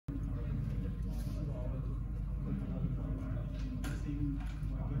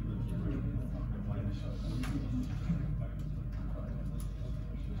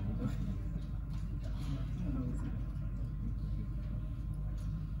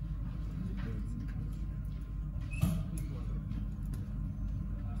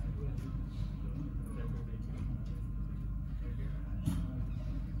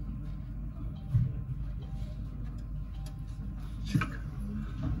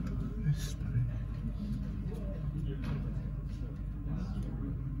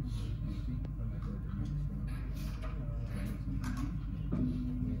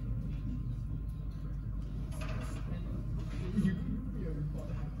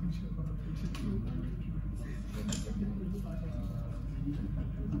Okay,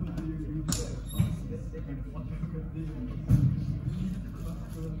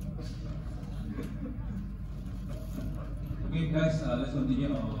 guys, let's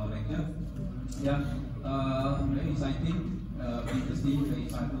continue our lecture. Yeah, very exciting, very interesting, very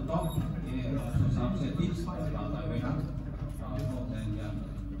insightful talk. Okay, also some set tips about my way up. And yeah,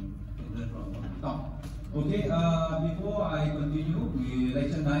 learn from the talk. Okay, before I continue with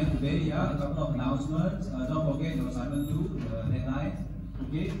lecture 9 today, yeah, a couple of announcements. Don't forget your assignment 2, deadline.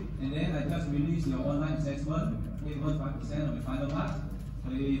 Okay, and then I just released your online assessment. Okay, 5% of the final marks.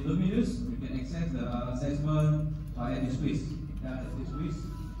 So in 2 minutes, you can access the assessment via this quiz. Yeah, this quiz.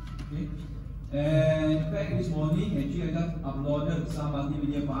 Okay. And in fact, this morning, actually, I just uploaded some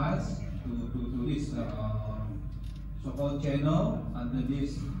multimedia files to this so-called channel under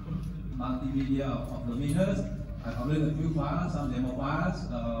this multimedia of the winners. I uploaded a few files, some demo files.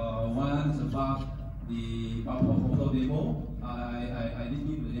 One is about the PowerPoint photo demo. I did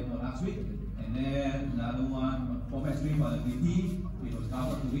give the demo last week. And then another one, format string for the PT, which was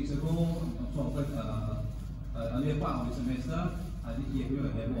covered 2 weeks ago. Also, earlier part of the semester, I did give you a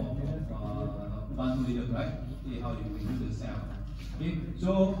demo of Ubuntu Linux, right? Okay, how you can use the cell. Okay,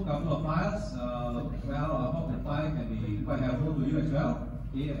 so a couple of files. Well, I hope the file can be quite helpful to you as well.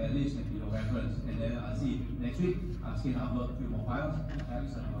 Okay, at least can be your reference. And then I'll see next week. I'll still upload a few more files.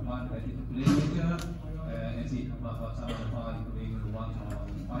 Perhaps one related to today's lecture. And see about some of the files, including the ones on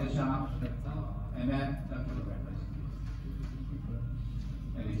Wireshark, MF, that kind of reference.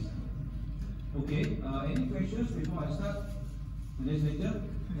 At least. Okay, any questions before I start today's lecture?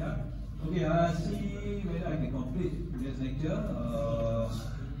 Yeah? Okay, I'll see whether I can complete today's lecture,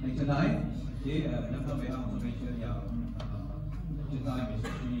 lecture 9. Okay, Dr. Beha also mentioned, yeah, lecture time is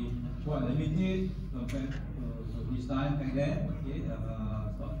actually quite limited compared to this time back then, okay,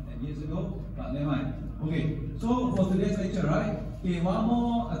 about 10 years ago, but never mind. Okay, so for today's lecture, right, okay, one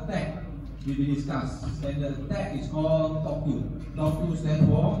more attack will be discussed, and the attack is called Talk 2. Talk 2 stands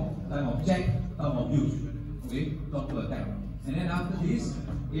for time of check, time of use. Okay, Talk 2 attack. And then after this,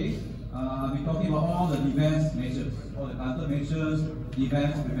 okay, we're talking about all the defense measures, all the countermeasures,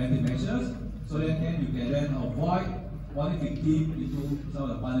 defense preventive measures, so that then you can then avoid falling victim into some of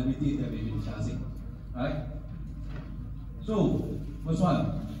the vulnerabilities that we've been discussing. Right? So, first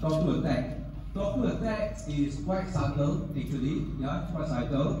one, Talk 2 attack. Talk 2 attack is quite subtle, actually. Yeah, quite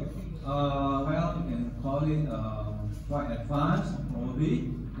subtle. Well, you can call it quite advanced,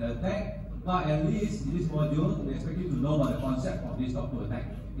 probably, the attack. But at least in this module, we expect you to know about the concept of this Talk 2 attack.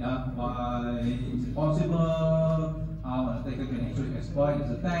 Yeah, why is it possible, how an attacker can actually exploit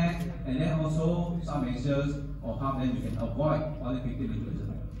this attack, and then also some measures of how then you can avoid falling victim into this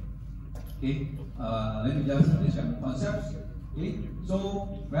attack. Okay, let me just describe the concepts. Okay, so,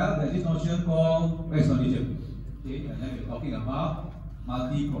 well, there's this notion called race condition. Okay, and then we're talking about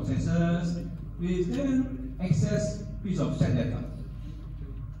multi-processors with then access piece of set data.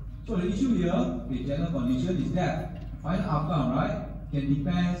 So the issue here with general condition is that final outcome, right, can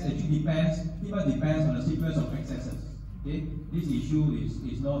depends, actually depends, even depends on the sequence of accesses. Okay, this issue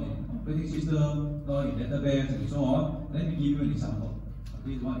is known in operating system, known in database, and so on. Let me give you an example.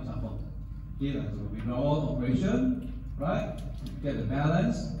 This is one example. Okay, so withdrawal operation, right? You get the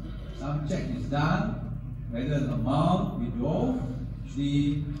balance, some check is done, whether the amount withdrawn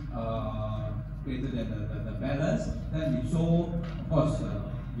actually greater than the balance, then if so, of course,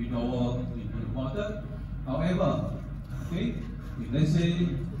 withdrawal will be reported. However, okay, if let's say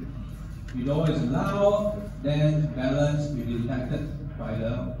withdrawal is allowed, then balance will be detected by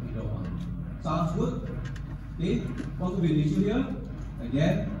the withdrawal. Sounds good? Okay, what will be the issue here?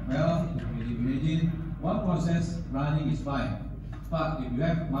 Again, well, if you imagine one process running is fine, but if you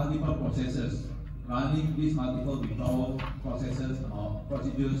have multiple processes running these multiple withdrawal processes or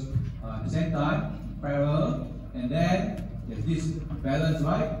procedures at the same time, parallel, and then there's this balance,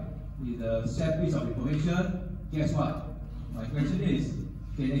 right, with a set piece of information, guess what? My question is,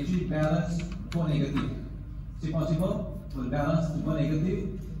 can actually balance go negative? Is it possible for the balance to go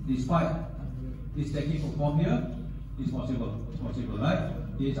negative despite this technique performed here? It's possible. It's possible, right?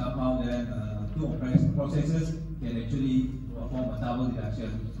 It's somehow then two processes can actually perform a double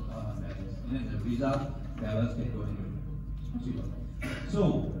deduction balance. And then the result balance can go negative. Possible.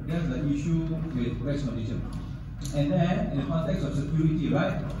 So that's the issue with race condition. And then in the context of security,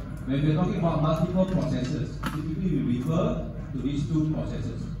 right? When we're talking about multiple processes, typically we refer to these two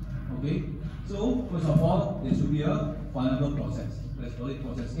processes. Okay? So first of all, there should be a vulnerable process. Let's call it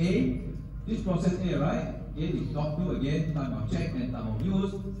process A. This process A, right? A is Talk 2 again, time of check and time of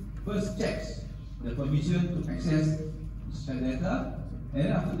use. First checks the permission to access set data, And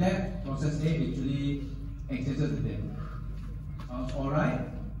then after that, process A actually accesses the data. Alright,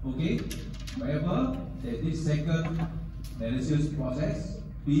 okay. However, there's this second malicious process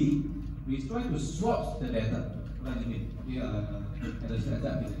B, which try to swap the data. What do you mean? Okay, let's set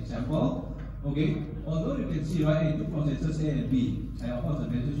that with an example. Okay, although you can see right, two processes A and B, and of course the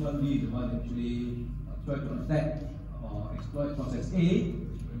malicious one B is the one that actually try to attack or exploit process A.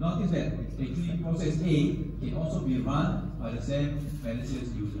 Notice that actually process A can also be run by the same malicious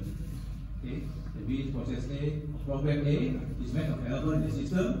user. Okay, that means process A, program A is made available in the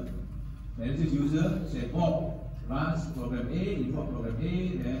system. Malicious user say Bob runs program A, import program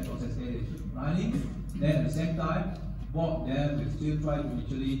A, then process A is running. Then at the same time, Bob then will still try to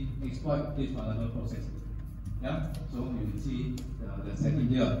actually exploit this vulnerable process. Yeah, so you can see the setting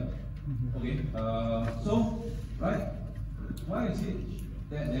here. Okay, so right, why is it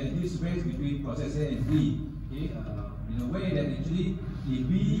that there is this race between process A and B? Okay, in a way that actually if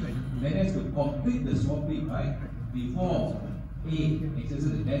B managed to complete the swapping right before A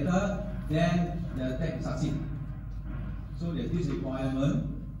accesses the data, then the attack succeeds. So there's this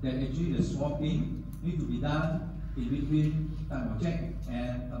requirement that actually the swapping needs to be done in between time of check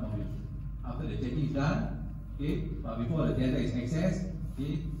and time of use. After the checking is done, okay, but before the data is accessed,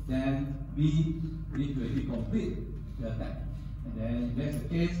 okay, then B needs to actually complete the attack. And then if that's the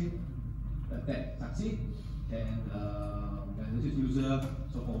case, the attack succeeds, and the malicious user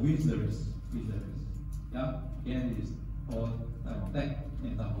so-called wins the race. Yeah, again it is called time of attack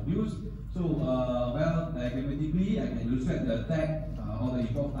and time of use. So, well, diagrammatically, I can illustrate the attack, all the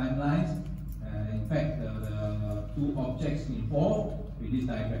involved timelines. In fact, the two objects involved with this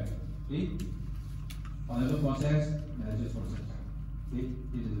diagram. Okay, vulnerable process, malicious process. Okay,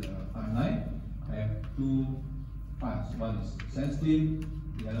 this is the timeline. I have two parts. One is sensitive,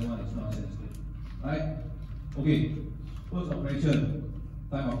 the other one is not sensitive. Right? Okay. First operation,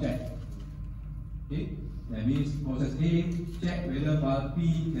 time of check. Okay, that means process A check whether file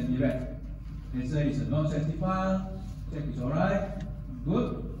P can be read. Let's say it's a non-sensitive file. Check is alright,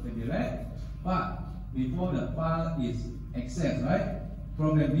 good, can be read. But before the file is accessed, right?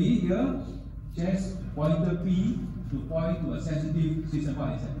 Program B here checks pointer P to point to a sensitive system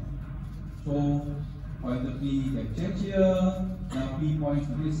file itself. So pointer P can check here. Now P points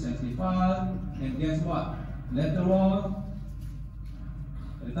to this sensitive file, and guess what? Later on,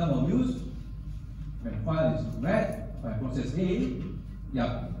 at the time of use, when file is read by process A,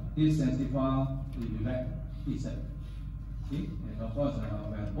 yeah, this sensitive file will be read itself. Okay? And of course,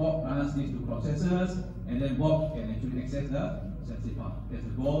 when Bob runs these two processes, and then Bob can actually access the sensitive file. That's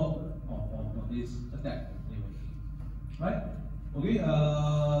the goal of this attack. Anyway. Right? Okay,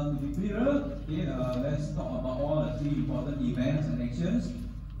 to be clearer, okay, let's talk about all the three important events and actions.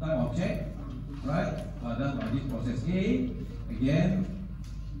 Time of check, right? Done by this process A. Again,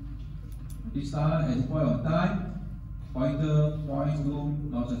 this time as point of time, pointer points to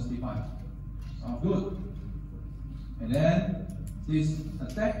non-sensitive file. Sounds good. And then this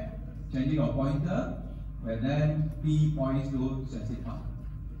attack, changing of pointer, where then P points to sensitive file.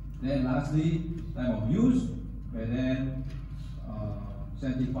 Then lastly, time of use, where then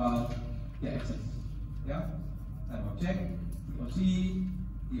sensitive file get access. Yeah, time of check, TOC,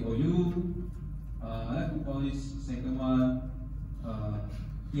 TOU. I like to call this second one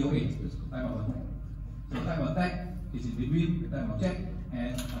TOA, time of attack. So time of attack is in between time of check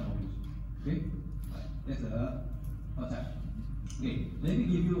and time of use. Okay, that's the attack. Okay, let me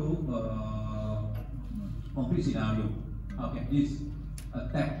give you a complete scenario. How can this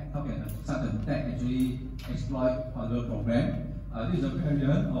attack, how can such an attack actually exploit other program? This is a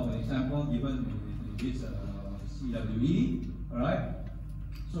variant of an example given in this CWE. Alright.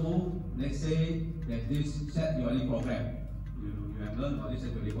 So let's say that this set UID program. You have learned about this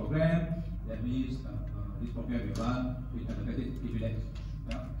set UID program. That means this program will run with allocated dividends.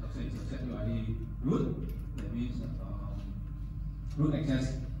 Yeah. Let's say it's a set UID root. That means root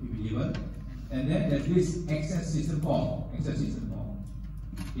access will be given. And then there's this access system call. Okay, there's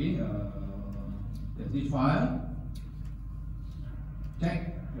this file. Check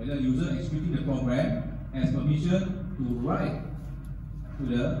whether user executing the program has permission to write to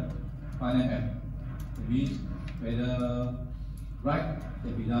the file name. That means whether write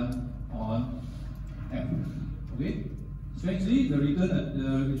can be done on M. Okay. Strangely, the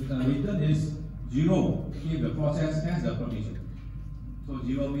return is 0 if the process has the permission. So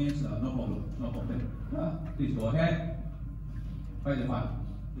 0 means no problem, no complaint. Please go ahead, write the file.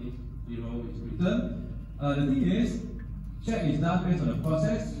 Okay. 0 is returned. The thing is, check is done based on the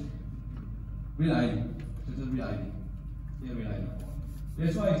process real ID. It's a real ID. Yeah, real ID.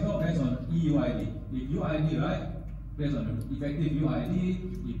 That's why it's not based on EUID. If UID, right, based on the effective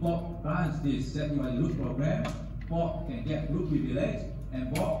UID, if Bob runs this set UID root program, Bob can get root privilege,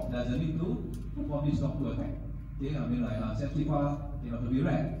 and Bob doesn't need to perform this lock to attack. Okay, I mean like safety file can also be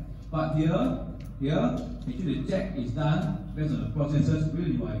read. But here, actually the check is done based on the processor's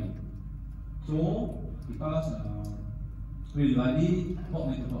real UID. So, because real UID, Bob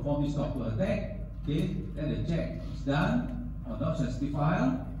needs to perform this lock to attack. Okay, then the check is done on not sensitive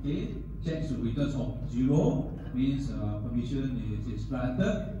file. Okay, check should return of 0, means permission is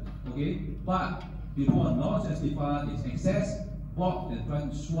granted. Okay, but before non-sensitive file is accessed, Bob then try to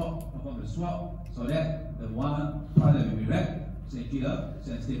perform the swap, so that the one file that will be read is actually a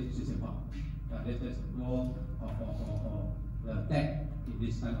sensitive system file. That's the goal of the attack in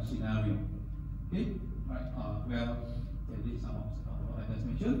this kind of scenario. Okay, right? Well, this is some of what I just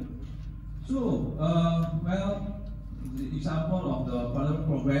mentioned. So, well, the example of the parallel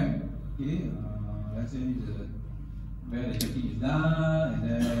program. Okay, let's say where the checking is done, and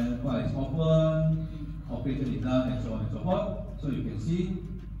then file is open, operation is done, and so on and so forth. So you can see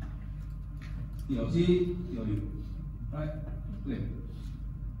TLC, TOU, right? Clear.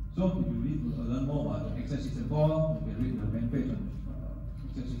 So if you need to learn more about the access system call, you can read the main page on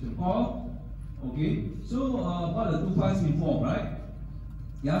access system call. Okay. So what are the two files we form, right?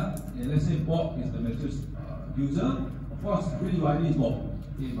 Yeah. And let's say Bob is the malicious user. Of course, real UID is Bob.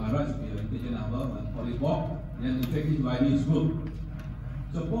 Okay, by right should be an integer number, but call it Bob. Then effective UID is root.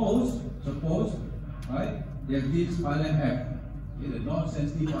 Suppose, right? There's this file name F. Okay, the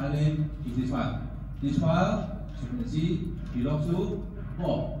non-sensitive file name is this file. This file, as you can see, belongs to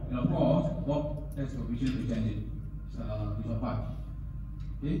Bob. And of course, Bob has permission to change it. This one file.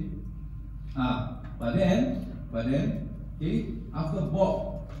 Okay. But then, okay, after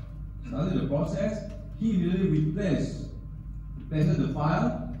Bob started the process, he immediately replaces the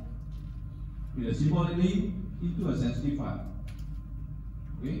file with a symbol link into a sensitive file.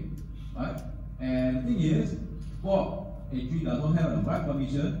 Okay, right? And the thing is, Bob actually does not have a write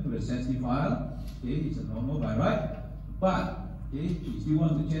permission to the sensitive file. Okay, it's a normal by right, but okay, he still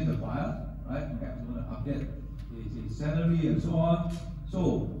wants to change the file, right? Perhaps you want to update his salary and so on.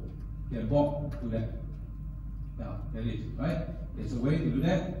 So, can Bob do that? Yeah, that is right. There's a way to do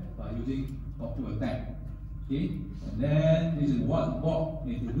that by using talk to attack. Okay, and then this is what Bob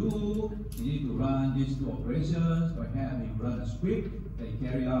needs to do. He needs to run these two operations. Perhaps he run a script that he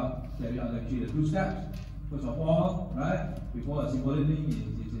carry out actually the two steps. First of all, right, before a symbolic link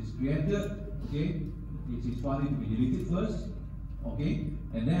is created, okay, it is file to be deleted first, okay,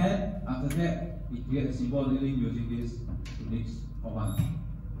 and then after that, it creates a symbolic link using this Unix command.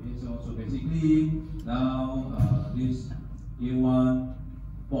 Okay, so basically now this A1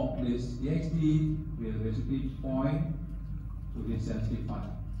 Bob list txt will basically point to this sensitive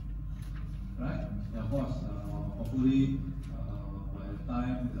file, right? And of course, hopefully by the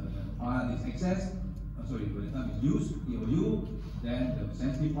time the file is accessed, by the time it's used, TOU, then the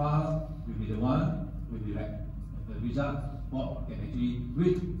sensitive file will be the one will be read. The result, Bob can actually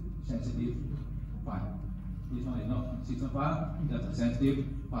read sensitive file. This one is not system file, that's a sensitive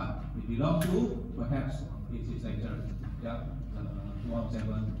file. It belongs to perhaps it's his lecture. Yeah,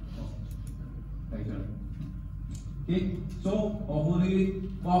 217 lecture. Okay, so hopefully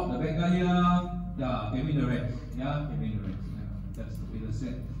Bob, the bad guy here, yeah, gave me the rest. Yeah, gave me the rest. Yeah, that's the way to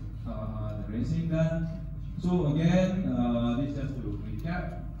set the racing done. So again, this just to recap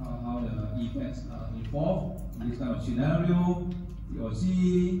how the effects are involved in this kind of scenario. TOC,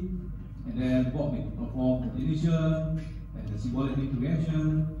 and then Bob will perform the deletion and the symbolic link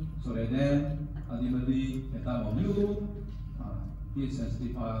reaction, so that then ultimately at time of view, this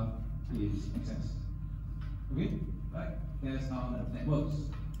sensitive file is accessed. Okay, right? That's how the net works.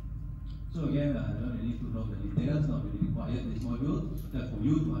 So again, I don't really need to know the details, not really required this module, just for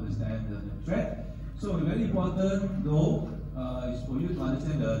you to understand the threat. So very important though is for you to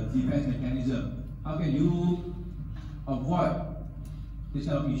understand the defense mechanism. How can you avoid this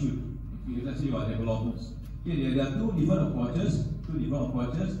kind of issue? If let's say you are developers. Okay, there are two different approaches.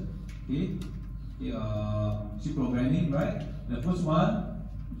 Okay, C programming, right? The first one,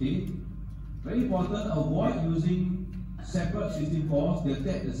 okay, very important, avoid using separate system calls that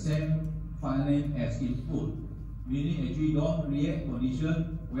take the same file name as input. Meaning actually don't create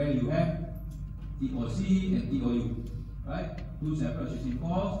condition where you have TOC and TOU, right? Two separate system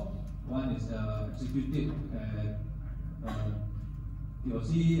calls. One is executed at TOC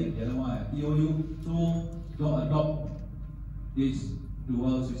and the other one at TOU. So don't adopt this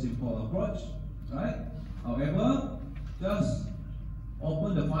dual system call approach, right? However, just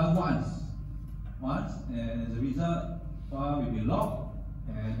open the file once, and as a result, file will be locked,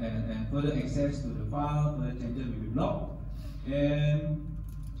 and further access to the file, further changes will be blocked, and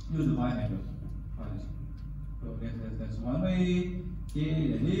use the file handle. So that's one way.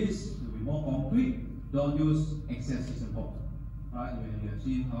 Okay, that is to be more concrete. Don't use access system port. Right? You have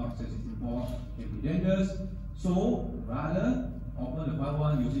seen how access system port can be dangerous. So rather open the file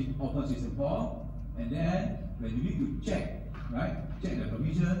one using open system port, and then when you need to check, right? Check the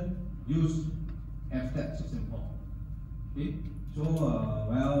permission, use FTAP system port. Okay. So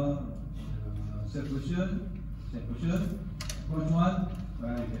set version. First one,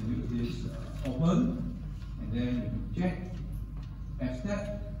 where you can use this open, and then you can check FTAP,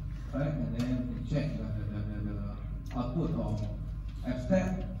 right? And then you can check the output of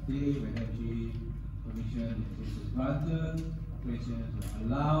FTAP. Okay, when FG permission is granted, operations are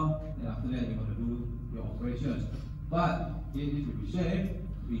allowed, and after that you're going to do your operations. But it needs to be safe,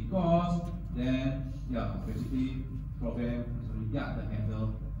 because then basically program is already got the handle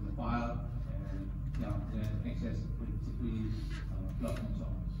of the file, and then access basically blocked and so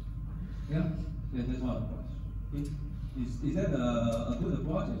on. Yeah, that's one approach. Okay. Is that a good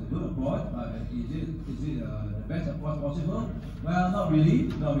approach? It's a good approach, but is it the best approach possible? Well, not really.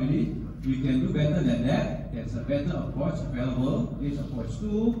 We can do better than that. There's a better approach available. This approach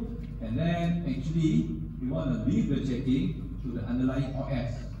 2, and then actually we want to leave the checking to the underlying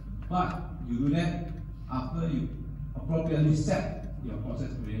OS. But you do that after you appropriately set your process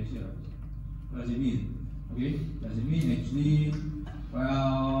credentials. What does it mean? Okay, does it mean actually,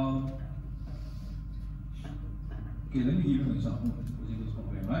 well, okay, let me give you an example using this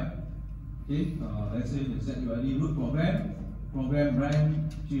program, right? Okay, let's say you set your root program ran,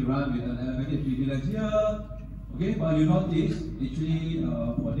 she run with an elevated privilege here. Okay, but you notice actually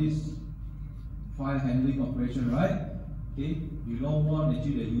for this file handling operation, right? Okay, you don't want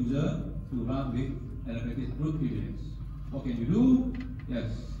actually the user to run with elevated root privilege. What can you do?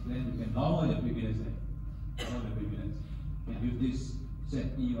 Yes, then you can lower the privilege there. Lower the privilege. You can use this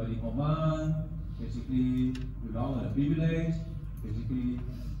set EUID command. Basically, you lower the privilege. Basically,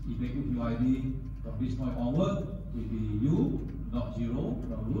 effective UID from this point onward will be U, not 0,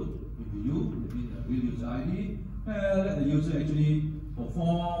 not root. Will be U, will be the real user ID. And let the user actually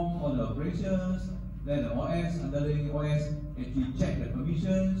perform all the operations. Let the OS, underlying OS, actually check the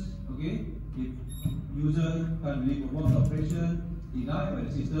permissions. Okay, if user can't really perform the operation, denied by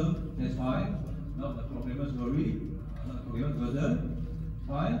the system, that's fine. Not the programmer's worry, not the programmer's burden.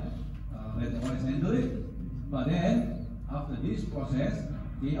 Fine. Let the OS handle it. But then, after this process,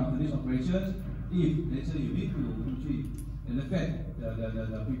 okay, after this operation, if let's say you need to actually elevate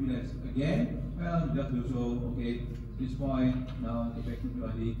the privilege again, well, you just do so. Okay, this point now effective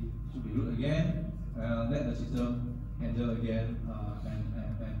UID should be root again. Let the system handle again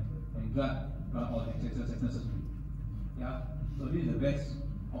and grant all the accesses as necessary. Yeah, so this is the best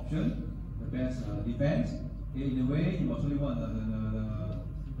option, the best defense. In a way, you also want to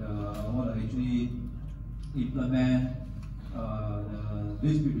actually implement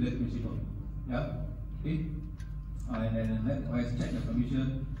this privilege principle. Yeah, okay. And then let OS check the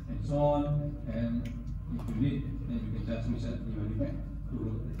permission and so on. And if you need, then you can just reset your defect to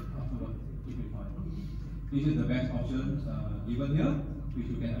root afterward if you find. This is the best option given here, which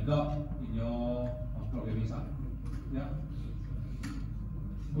you can adopt in your programming side. Yeah.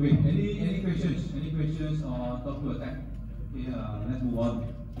 Okay. Any questions? Any questions on top to attack? Okay. Let's move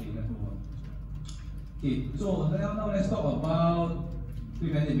on. Okay. Let's move on. Okay. So now let's talk about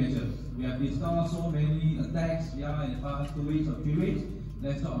preventive measures. We have discussed so many attacks, in the past 2 weeks or 3 weeks.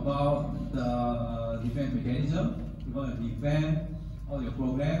 Let's talk about the defense mechanism. You want to defend all your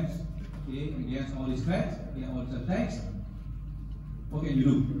programs, okay, against all these threats, all these attacks. What can you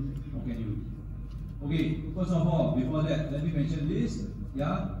do? What can you do? Okay, first of all, before that, let me mention this.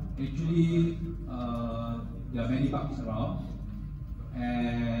 Actually, there are many bugs around,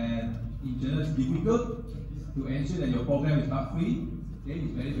 and in general, it's difficult to ensure that your program is bug free. Okay,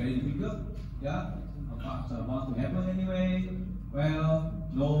 it's very, very difficult. Bugs are bound to happen anyway. Well,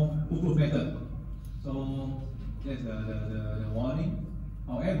 no foolproof method. So that's the warning.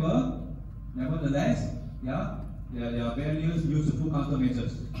 However, nevertheless, there are various useful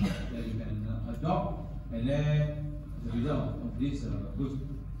countermeasures that you can adopt, and then as a result of these good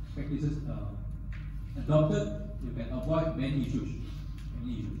practices adopted, you can avoid many issues.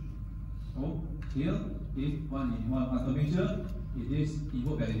 So here, one countermeasure is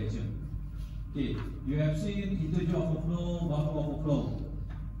invoke validation. Okay, you have seen integer overflow, buffer overflow.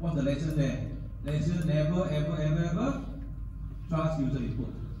 What's the lesson there? Lesson: never, ever trust user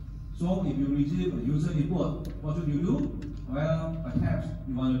input. So if you receive a user input, what should you do? Well, perhaps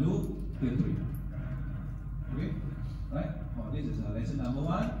you want to do filtering. Okay, right? This is lesson number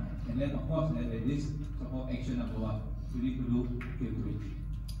 1, and then of course there is this so-called action number 1. You need to do filtering,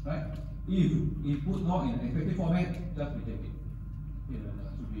 right? If input not in expected format, just reject it.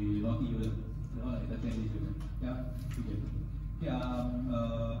 Should be naughty user, like the tennis user. Yeah, reject it. Okay,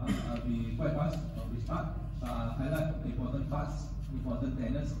 I'll be quite fast on this part. Highlight important parts, important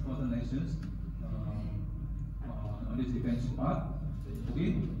tenets, important lessons on this defensive part.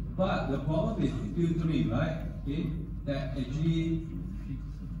 Okay, but the problem with filtering, right? Okay, that actually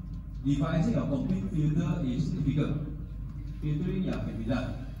devising a complete filter is difficult. Filtering, yeah, can be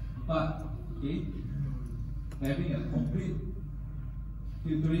done, but okay, having a complete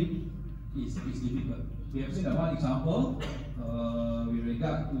filtering is difficult. We have seen one example with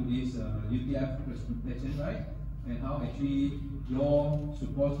regard to this UTF presentation, right? And how actually you're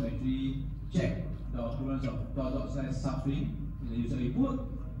supposed to actually check the occurrence of /substring in the user input,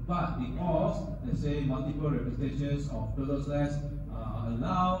 but because let's say multiple representations of // are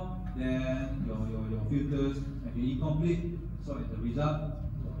allowed, then your filters may be incomplete. So as a result,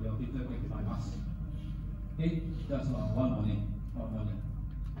 your filter can be bypassed. Okay, that's one warning.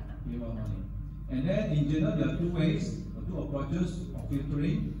 Okay, one warning. And then in general, there are two ways, two approaches of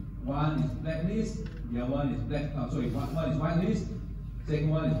filtering. One is blacklist, the other one is one is whitelist, second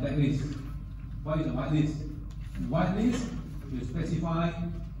one is blacklist. What is a whitelist? In whitelist, you specify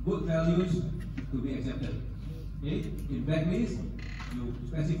good values to be accepted. Okay? In blacklist, you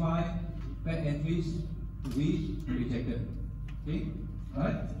specify bad entries to be rejected. Okay?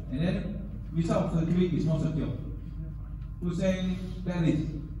 Right? And then result filtering is more secure. Who say blacklist?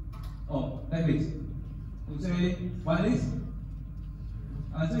 Oh, blacklist. Who say whitelist?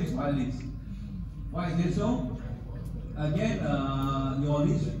 Answer is whitelist. Why is it so? Again, your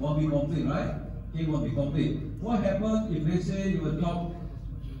list won't be complete, right? It won't be complete. What happens if let's say you adopt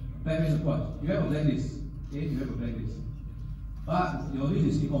blacklist approach? You have a blacklist. Okay, you have a blacklist. But your list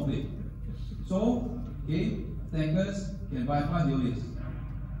is incomplete. So, okay, attackers can bypass your list.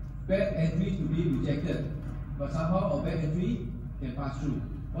 Bad entry to be rejected, but somehow a bad entry can pass through.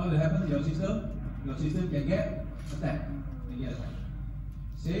 What will happen to your system? Your system can get attacked.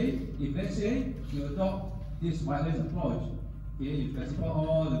 Say, if let's say you adopt this whitelist approach, okay, you specify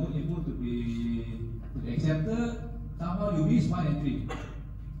all the good input to be accepted, somehow you miss one entry.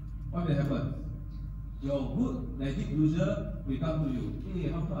 What will happen? Your good legit user will come to you. Hey,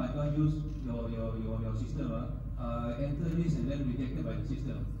 how come I can't use your system? Enter this and then rejected by the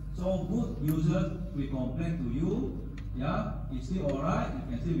system. So good users will complain to you. Yeah, it's still alright.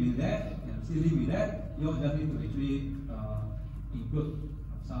 You can still be that. You can still live with that. You just need to actually include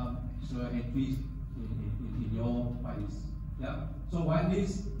some extra entries in your whitelist. Yeah. So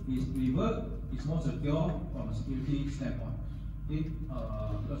whitelist is preferred. It's more secure from a security standpoint. Okay.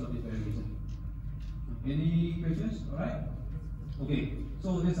 Because of this very reason. Any questions? All right. Okay.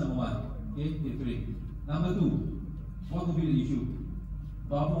 So that's number 1. Okay. Filtering. Number 2. What could be the issue?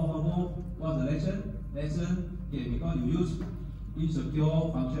 What's the lesson? Okay, because you use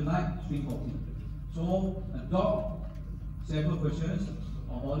insecure function like string copy. So adopt several versions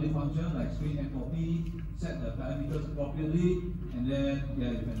of all the functions like string and copy, set the parameters appropriately, and then you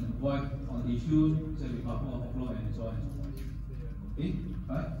can avoid all the issues, say with buffer overflow and so on and so forth. Okay,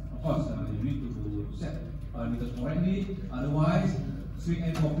 right? Of course, you need to set parameters correctly, otherwise string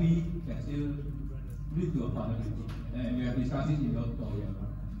and copy can still lead to a vulnerability. And we have discussed it in your tutorial.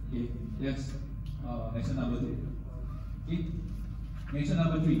 Okay, that's lesson number 2. Okay, lesson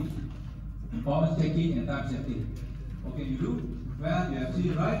number 3. Performance checking and type setting. Okay, you do? Well, you have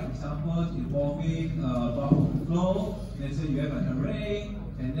seen, right, examples involving buffer flow. Let's say you have an array,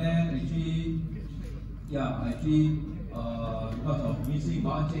 and then actually, because of missing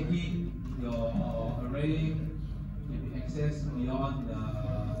bound checking, your array can be accessed beyond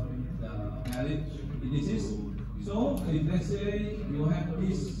the valid indices. So, if let's say you have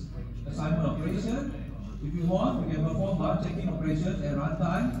this assignment operation, if you want, you can perform bound checking operations at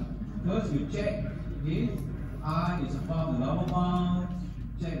runtime. First, you check, okay, I is above the lower bound,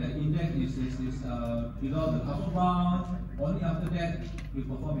 check the index is below the upper bound. Only after that, you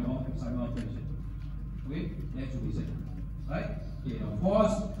perform your assignment operation. Okay, that should be set. Right? Okay, of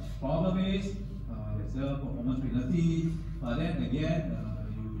course, problem is there's a performance penalty, but then again,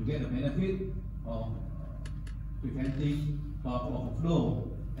 you get the benefit of preventing buffer overflow.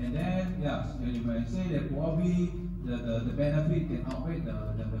 And then, yes, you might say that probably the benefit can outweigh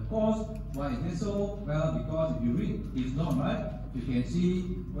the cost. Why is that so? Well, because if you read this norm, right, you can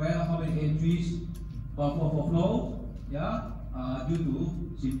see how many entries buffer overflow, due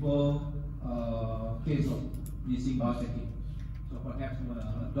to simple case of missing bound checking. So perhaps you want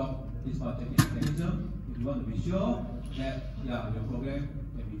to adopt this bound checking mechanism if you want to be sure that your program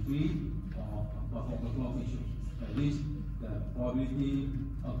can be free of buffer overflow issue. At least the probability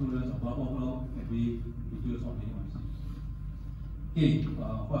occurrence of buffer overflow can be reduced or minimized. Okay,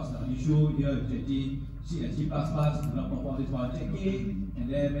 of course, the issue here is checking C and C++ do not perform this while checking, and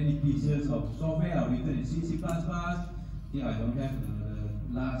then many pieces of software are written in C, C++. Here I don't have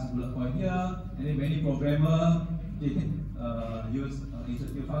the last bullet point here, and then many programmers use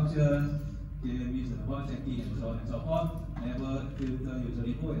insert functions, they use while checking and so on and so forth, never filter user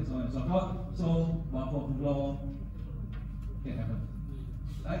input and so on and so forth. So buffer overflow can happen,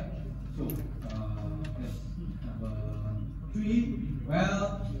 right? So that's number 3.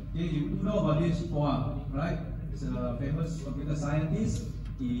 Well, you know about this Huang, right? It's a famous computer scientist.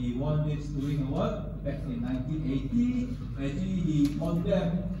 He won this Turing Award back in 1980. Actually, he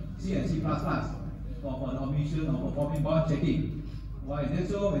condemned C and C++ for the omission of performing bot checking. Why is that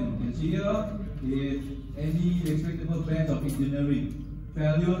so? When you can see here, if any respectable branch of engineering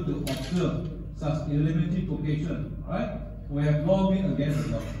failure to observe such elementary vocation, right, we have long been against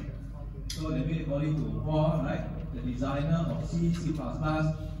the law. So that means according to Huang, right, the designer of C, C++,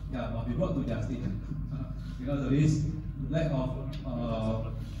 must be brought to justice because of this lack of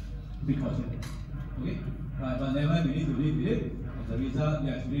precaution. Okay, right, but never we need to live with it. As a result,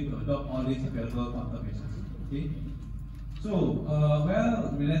 yes, we need to adopt all these available countermeasures. Okay. So,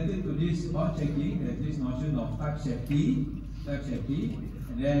 well, related to this bot checking, there's this notion of type safety,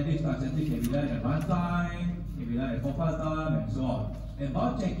 and then this type safety can be done at runtime, can be done at compile time, and so on. And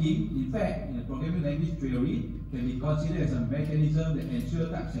bot checking, in fact, in the programming language theory, can be considered as a mechanism that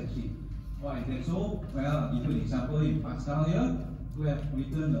ensures type safety. Why is that so? Well, I'll give you an example in Pascal here. We have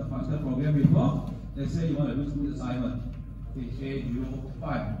written a Pascal program before. Let's say you want to do school assignment. Okay,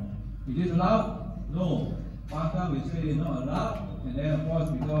 A05. Is it allowed? No. Pascal will say it's not allowed, and then of course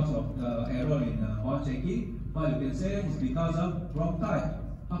because of the error in bot checking, but you can say it's because of wrong type.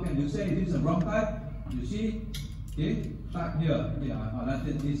 How can you say this is a wrong type? You see, okay, type here. Okay, I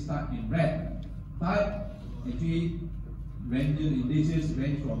highlighted this type in red. Type actually indices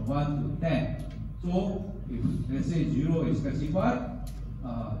range from 1 to 10. So if let's say 0 is specified,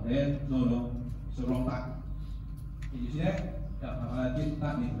 then no, it's a wrong type. Can you see that? Yeah, I highlighted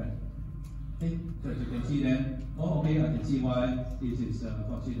type in red. Okay, so as you can see then, okay, I can see why this is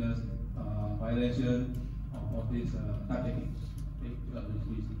considered violation of this type checking. Okay,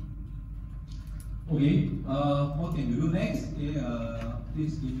 okay, what can you do next? Okay,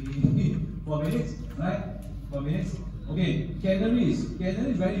 please give me 4 minutes, right? 4 minutes. Okay, canaries.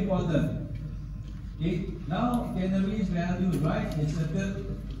 Canary is very important. Okay, now canaries value, right,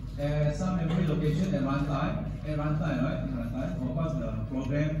 inserted at some memory location at runtime. At runtime, right? At runtime, of course, the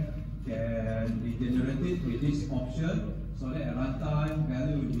program can be generated with this option, so that at runtime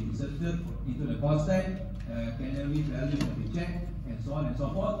value will be inserted into the call stack, canary value can be checked, and so on and so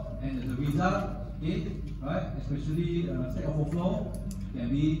forth. And as a result, right, especially stack overflow can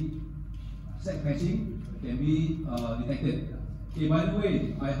be stack matching can be detected. Okay, by the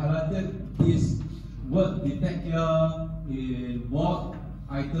way, I highlighted this word detect here in bold,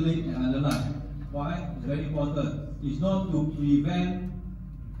 italic, and underline. Why? It's very important. It's not to prevent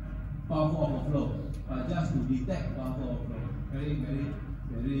buffer overflow, just to detect buffer overflow.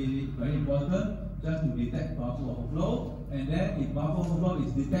 Very important. Just to detect buffer overflow, and then if buffer overflow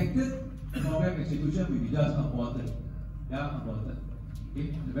is detected, program execution will be just aborted. Yeah, aborted.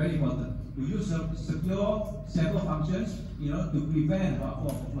 Okay, very important. We use secure several functions, to prevent buffer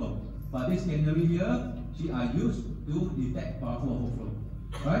overflow. But this canary here, are used to detect buffer overflow.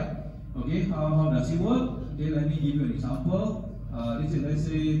 Right? Okay, how does it work? Okay, let me give you an example. This is, let's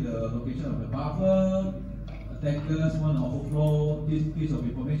say, the location of the buffer. Attackers want to overflow this piece of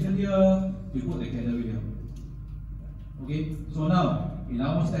information here. We put the canary here. Okay, so now in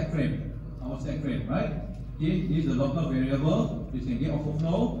our stack frame, right? Okay, this is the local variable. This can get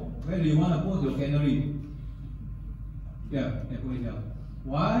overflow. Where do you want to put your canary? Yeah, you can put it here.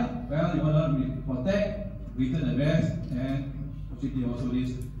 Why? Well, you want to protect return address and possibly also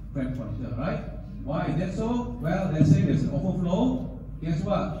this frame pointer, right? Why is that so? Well, let's say there's an overflow. Guess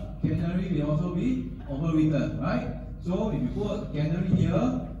what? Canary will also be overwritten, right? So if you put canary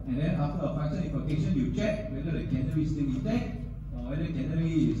here, and then after a function invocation, you check whether the canary is still intact or whether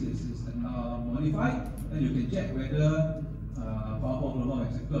canary is modified, then you can check whether buffer overflow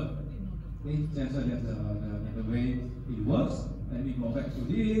has occurred. Okay, that's the way it works. Let me go back to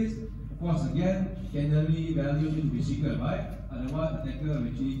this. Of course, again, canary value need to be secret, right? Otherwise, attacker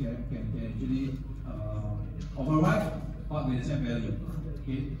actually can actually override but with the same value.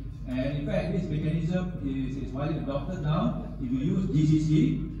 Okay, and in fact, this mechanism is widely adopted now. If you use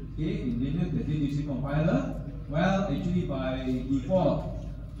GCC, Okay, in Linux, the DDC compiler. Well, actually by default,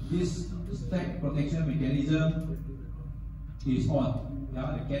 this stack protection mechanism is on.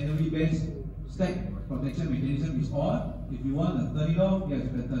 Yeah, the canary-based stack protection mechanism is on. If you want to turn it off, yes, you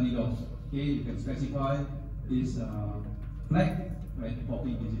can turn it off. Okay, you can specify this flag when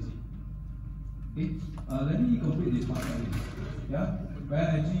importing DCC. Okay, let me complete this part. Yeah, well,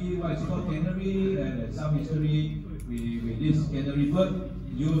 actually, what is called canary, and some history with this canary bird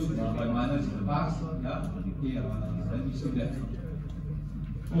used by miners in the past. Yeah, okay, let me skip that.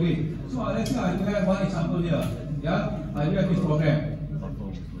 Okay, so let's say I do have one example here. Yeah, I do have this program.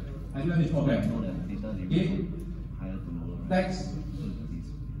 Okay, text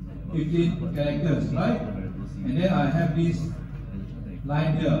 15 characters, right? And then I have this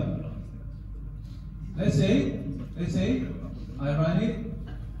line here. Let's say I run it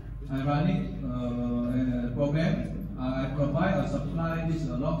program. I provide or supply this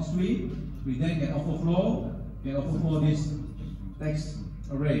log stream. We then can overflow this text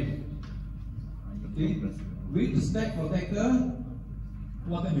array. Okay, with the stack protector,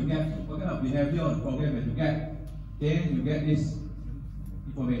 what can you get? What kind of behavior on the program that you get? Then you get this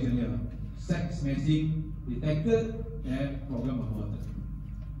information here: stack smashing detected and program aborted.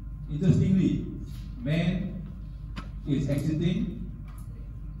 Interestingly, main is exiting,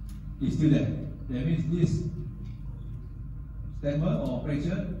 is still there. That means this statement or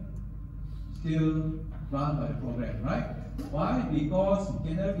operation still run by the program, right? Why? Because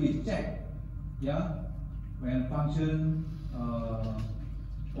canary is checked, yeah, when function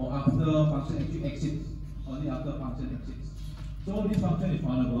or after function actually exits, only after function exits. So this function is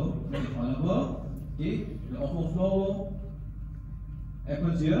vulnerable. When it's vulnerable, okay, the overflow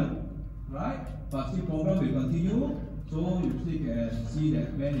happens here, right? But still program will continue. So you still can see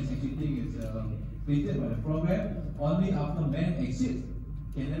that when it's exiting is printed by the program. Only after main exits,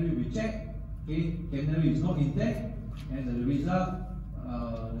 canary will check. Okay, canary is not intact, and as a result,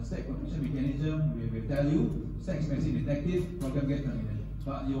 the stack protection mechanism will tell you stack smashing detected, program get terminated.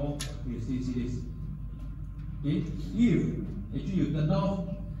 But you will still see this. Okay, if actually you turn off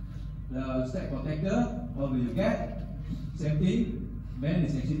the stack protector, what will you get? Same thing. Main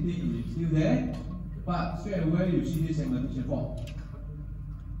is exiting, it's still there, but straight away you see this segmentation form.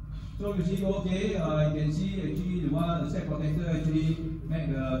 So you see, okay, you can see actually the stack protector actually make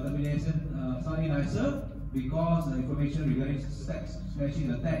the termination slightly nicer because the information regarding stack smashing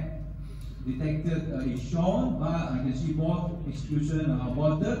attack detected is shown, but I can see both execution are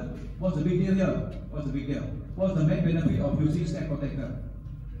aborted. What's the big deal here? What's the big deal? What's the main benefit of using stack protector?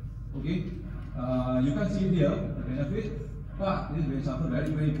 Okay, you can see here the benefit. But this is something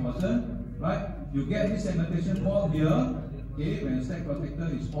very important, right? You get this segmentation fault here, okay, when stack protector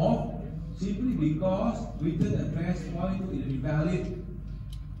is off, simply because return address point to an invalid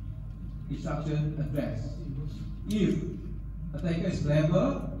instruction address. If attacker is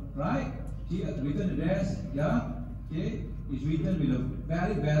clever, right? See, return address, yeah, okay, is written with a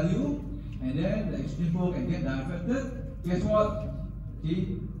valid value, and then the execution flow can get diverted. Guess what? Okay,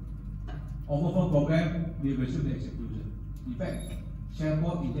 overflow program will resume the execution. In fact,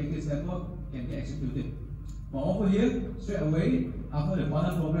 shellcode, injected shellcode can get executed. But over here, straight away, after the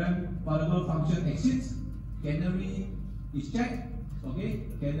vulnerable function exits, canary is checked, okay,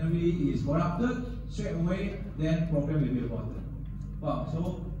 canary is corrupted, straight away, then program will be aborted. Wow,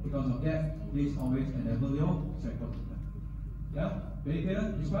 so because of that, please always enable your shellcode. Yeah, very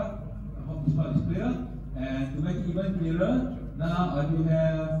clear this part? I hope this part is clear. And to make it even clearer, now I do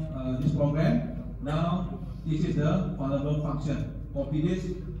have this program. Now, this is the vulnerable function. Copy this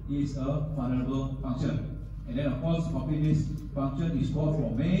is a vulnerable function. And then of course, copy this function is called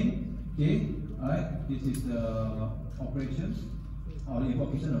from main. Okay, alright, this is the operation or the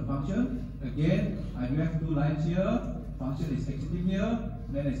invocation of function. Again, I do have two lines here. Function is exiting here,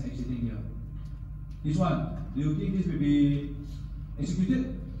 then it's exiting here. This one, do you think this will be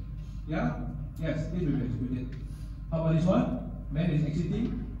executed? Yeah? Yes, this will be executed. How about this one? Main is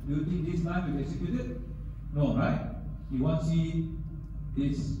exiting. Do you think this line will be executed? No, right? You won't see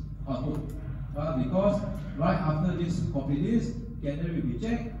this output. Because right after this copy this, canary will be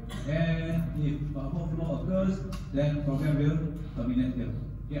checked, and if overflow occurs, then program will terminate here,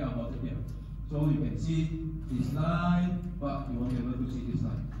 get aborted here. So you can see this line, but you won't be able to see this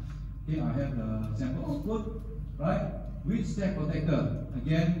line. Okay, I have the sample output, right? With stack protector,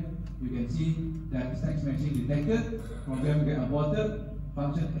 again, you can see that stack smashing detected, program will get aborted,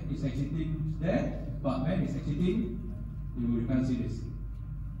 function is exiting there, but main is exiting, you can't see this.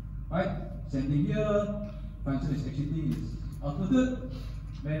 Right? Sending here, function is exiting is outputted,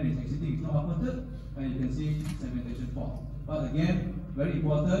 main is exiting is not outputted, and you can see segmentation fault. But again, very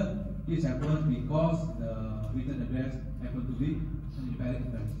important. This happens because the written address happens to be an invalid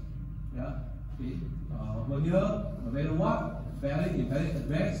address. Yeah. Okay. Over here, no matter what, valid, invalid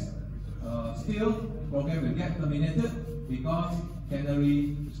address, still program will get terminated because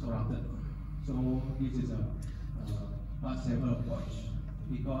canary is corrupted. So this is a must-have approach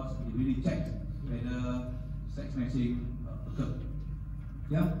because it really checks whether sex matching occurred.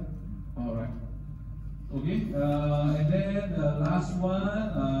 Yeah. All right. Okay. And then the last one,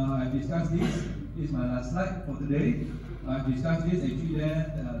 I've discussed this. This is my last slide for today. I've discussed this. Actually, then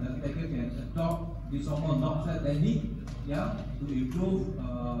the attacker can adopt this so-called knock-set technique, yeah, to improve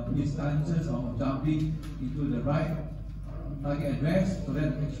his chances of jumping into the right target address so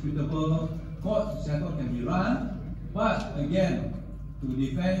that executable code cycle can be run. But again, to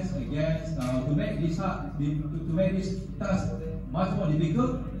defend against, to make this task much more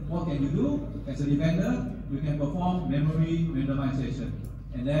difficult, what can you do? As a defender, you can perform memory randomization.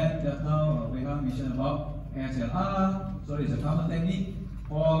 And then just now we have mentioned about SLR. So it's a common technique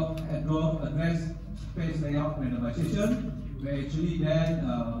called address space layout randomization, where actually then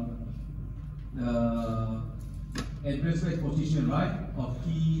the address space position, right, of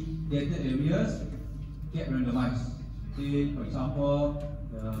key data areas get randomized. Say, for example,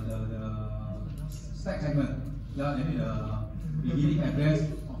 the stack segment, yeah, I mean the beginning address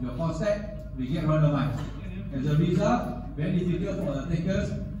of your core stack will get randomized. As a result, very difficult for the attackers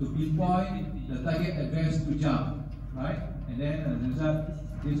to pinpoint the target address to jump, right? And then as a result,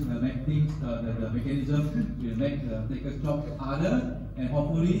 this will make things, the mechanism will make the attacker's job harder, and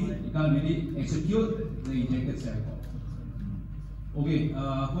hopefully you can't really execute the injected cell code. Okay,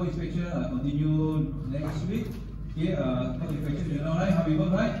 code inspection continue next week. Okay, code inspection, you know, right? How we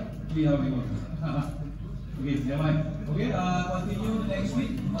work, right? See how we work. Okay, never mind. Okay, continue next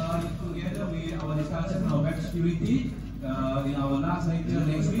week together with our discussion on web security in our last lecture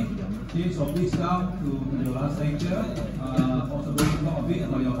next week. Okay, so please come to your last lecture. Also going talk a bit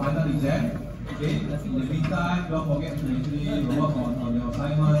about your final exam. Okay, in the meantime, don't forget to actually work on your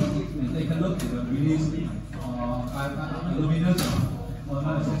assignment and take a look at the release luminous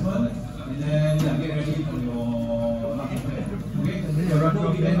online assessment. And then